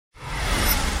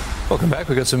Welcome back.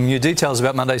 We've got some new details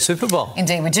about Monday's Super Bowl.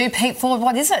 Indeed we do. Pete Ford,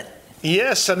 what is it?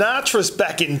 Yeah, Sinatra's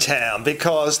back in town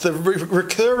because the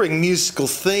recurring musical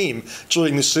theme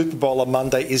during the Super Bowl on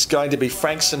Monday is going to be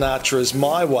Frank Sinatra's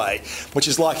My Way, which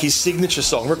is like his signature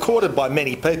song, recorded by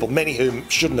many people, many whom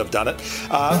shouldn't have done it.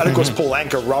 And of course, Paul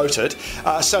Anka wrote it.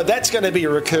 So that's going to be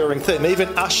a recurring theme. Even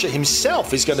Usher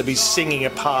himself is going to be singing a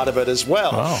part of it as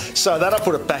well. Wow. So that'll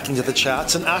put it back into the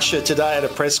charts. And Usher today at a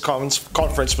press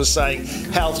conference was saying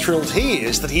how thrilled he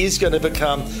is that he is going to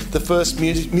become the first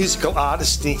musical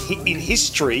artist in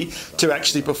history to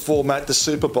actually perform at the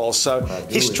Super Bowl. So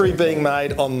history being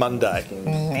made on Monday.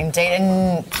 Indeed.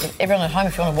 And everyone at home,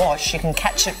 if you want to watch, you can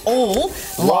catch it all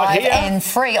live and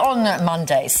free on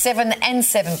Monday, 7 and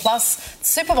 7 plus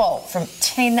Super Bowl from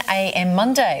 10 a.m.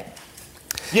 Monday.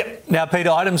 Yep. Now, Peter,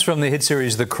 items from the hit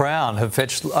series The Crown have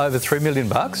fetched over $3 million.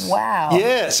 Wow.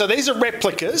 Yeah, so these are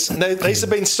replicas. And these have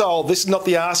been sold. This is not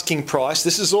the asking price.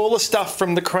 This is all the stuff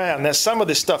from The Crown. Now, some of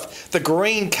this stuff, the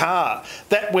green car,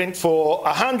 that went for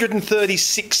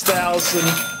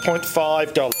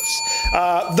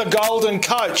 $136,000.5. The golden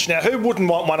coach. Now, who wouldn't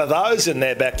want one of those in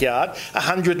their backyard?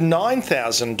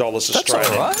 $109,000 Australian.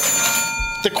 That's all right.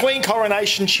 The Queen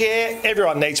coronation chair,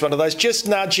 everyone needs one of those, just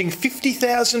nudging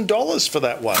 $50,000 for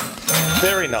that one.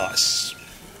 Very nice.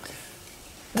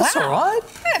 That's all right.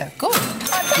 Yeah, good.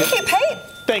 Thank you, Pete.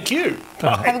 Thank you.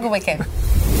 Have a good weekend.